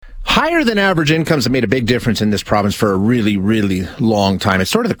Higher than average incomes have made a big difference in this province for a really, really long time.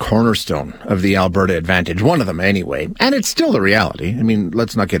 It's sort of the cornerstone of the Alberta advantage, one of them anyway. And it's still the reality. I mean,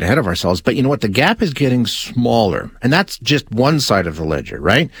 let's not get ahead of ourselves. But you know what? The gap is getting smaller. And that's just one side of the ledger,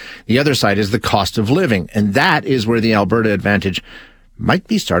 right? The other side is the cost of living. And that is where the Alberta advantage might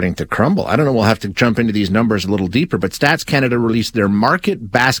be starting to crumble. I don't know. We'll have to jump into these numbers a little deeper, but Stats Canada released their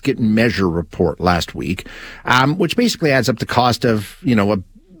market basket measure report last week, which basically adds up the cost of,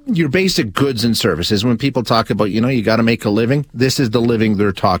 your basic goods and services. When people talk about, you got to make a living, this is the living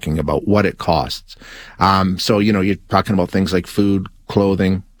they're talking about, what it costs. So, you're talking about things like food,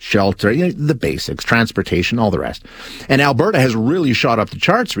 clothing, shelter, the basics, transportation, all the rest. And Alberta has really shot up the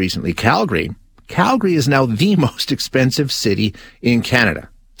charts recently. Calgary is now the most expensive city in Canada.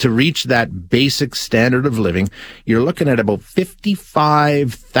 To reach that basic standard of living, you're looking at about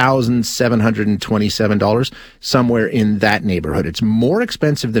 $55,727, somewhere in that neighborhood. It's more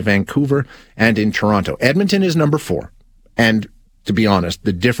expensive than Vancouver and in Toronto. Edmonton is number 4. And to be honest,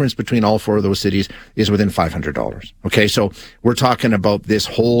 the difference between all 4 of those cities is within $500. Okay, so we're talking about this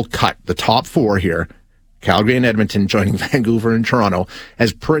whole cut, the top 4 here, Calgary and Edmonton joining Vancouver and Toronto,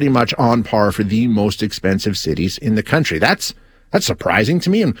 as pretty much on par for the most expensive cities in the country. That's surprising to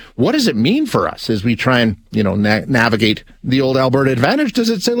me. And what does it mean for us as we try and, navigate the old Alberta advantage? Does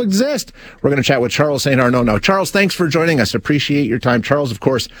it still exist? We're going to chat with Charles St. Arnaud now. Charles, thanks for joining us. Appreciate your time. Charles, of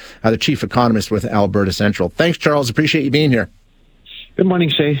course, the chief economist with Alberta Central. Thanks, Charles. Appreciate you being here. Good morning,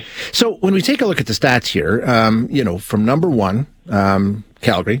 Shay. So when we take a look at the stats here, from number 1,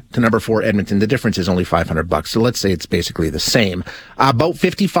 Calgary, to number 4, Edmonton, the difference is only $500. So let's say it's basically the same. About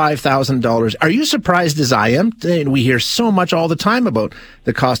 $55,000. Are you surprised as I am? We hear so much all the time about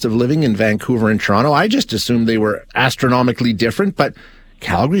the cost of living in Vancouver and Toronto. I just assumed they were astronomically different, but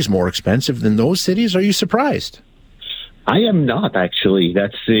Calgary's more expensive than those cities. Are you surprised? I am not, actually.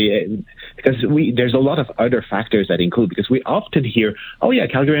 That's because there's a lot of other factors that include, because we often hear,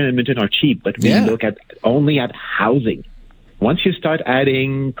 Calgary and Edmonton are cheap, but we look only at housing. Once you start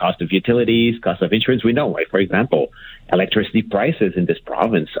adding cost of utilities, cost of insurance, we know, like, for example, electricity prices in this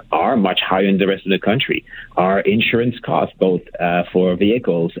province are much higher than the rest of the country. Our insurance costs, both for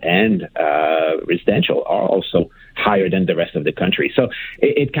vehicles and residential, are also higher than the rest of the country. So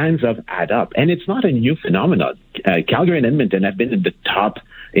it kind of add up. And it's not a new phenomenon. Calgary and Edmonton have been at the top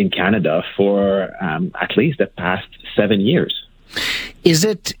in Canada for at least the past 7 years.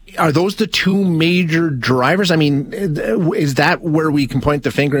 Are those the two major drivers? I mean, is that where we can point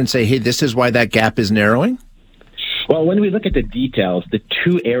the finger and say, hey, this is why that gap is narrowing? Well, when we look at the details, the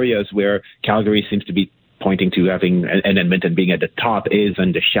two areas where Calgary seems to be pointing to having, and Edmonton being at the top, is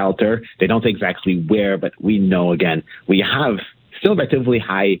on the shelter. They don't say exactly where, but we know, again, we have still relatively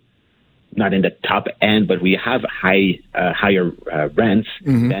high, not in the top end, but we have higher rents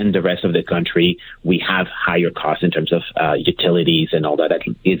than the rest of the country. We have higher costs in terms of utilities and all that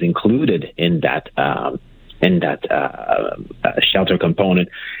is included in that shelter component.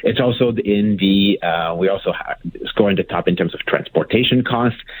 It's also in the we also score in the top in terms of transportation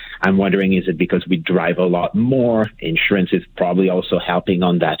costs. I'm wondering, is it because we drive a lot more? Insurance is probably also helping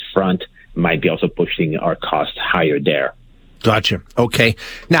on that front. Might be also pushing our costs higher there. Gotcha. Okay.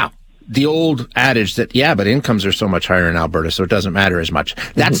 Now, the old adage that, but incomes are so much higher in Alberta, so it doesn't matter as much.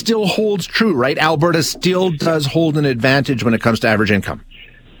 That still holds true, right? Alberta still does hold an advantage when it comes to average income.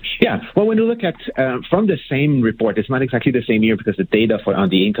 Yeah. Well, when you look at from the same report, it's not exactly the same year because the data on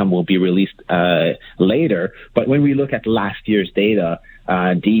the income will be released later. But when we look at last year's data,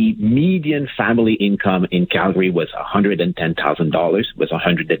 the median family income in Calgary was $110,000, was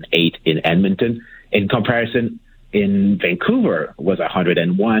 $108 in Edmonton. In comparison, in Vancouver was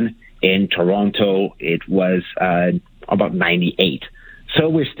 $101. In Toronto, it was about 98. So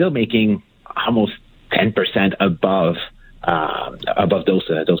we're still making almost 10% above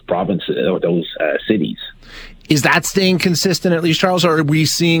those provinces or those cities. Is that staying consistent, at least, Charles, or are we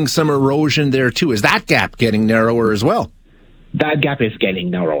seeing some erosion there too? Is that gap getting narrower as well? That gap is getting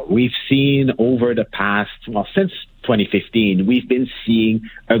narrow. We've seen over the past, since 2015, we've been seeing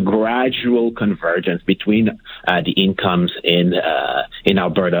a gradual convergence between the incomes in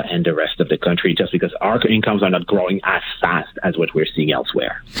Alberta and the rest of the country, just because our incomes are not growing as fast as what we're seeing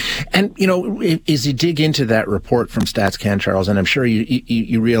elsewhere. And, as you dig into that report from StatsCan, Charles, and I'm sure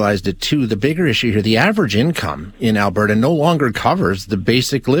you realized it too, the bigger issue here, the average income in Alberta no longer covers the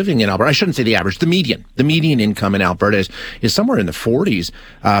basic living in Alberta. I shouldn't say the average, the median. The median income in Alberta is somewhere in the 40s,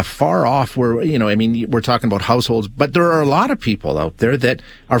 far off where, we're talking about households, but there are a lot of people out there that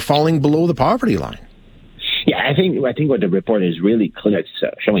are falling below the poverty line. Yeah, I think what the report is really clear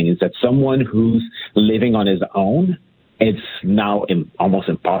showing is that someone who's living on his own it's now almost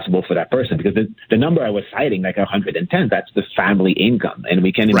impossible for that person, because the number I was citing, like 110, that's the family income. And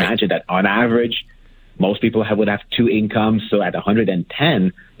we can imagine that on average, most people would have two incomes. So at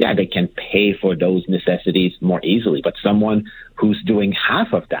 110, they can pay for those necessities more easily. But someone who's doing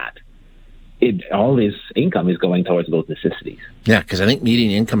half of that, all his income is going towards those necessities. Yeah, because I think median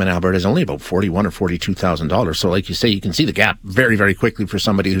income in Alberta is only about $41,000 or $42,000. So, like you say, you can see the gap very, very quickly for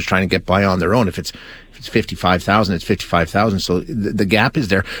somebody who's trying to get by on their own. If it's $55,000, it's $55,000. So the gap is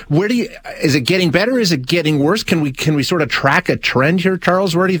there. Is it getting better? Is it getting worse? Can we sort of track a trend here,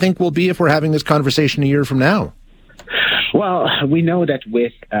 Charles? Where do you think we'll be if we're having this conversation a year from now? Well, we know that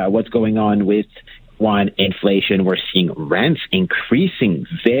with what's going on with inflation, we're seeing rents increasing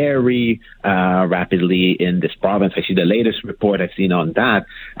very rapidly in this province. Actually, the latest report I've seen on that,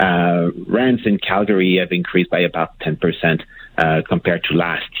 rents in Calgary have increased by about 10% compared to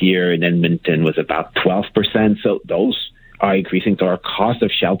last year. In Edmonton was about 12%. So those are increasing. So our cost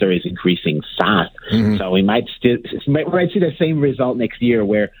of shelter is increasing fast. Mm-hmm. So we might see the same result next year,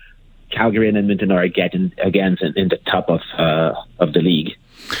 where Calgary and Edmonton are again in the top of the league.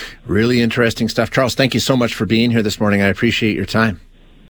 Really interesting stuff. Charles, thank you so much for being here this morning. I appreciate your time.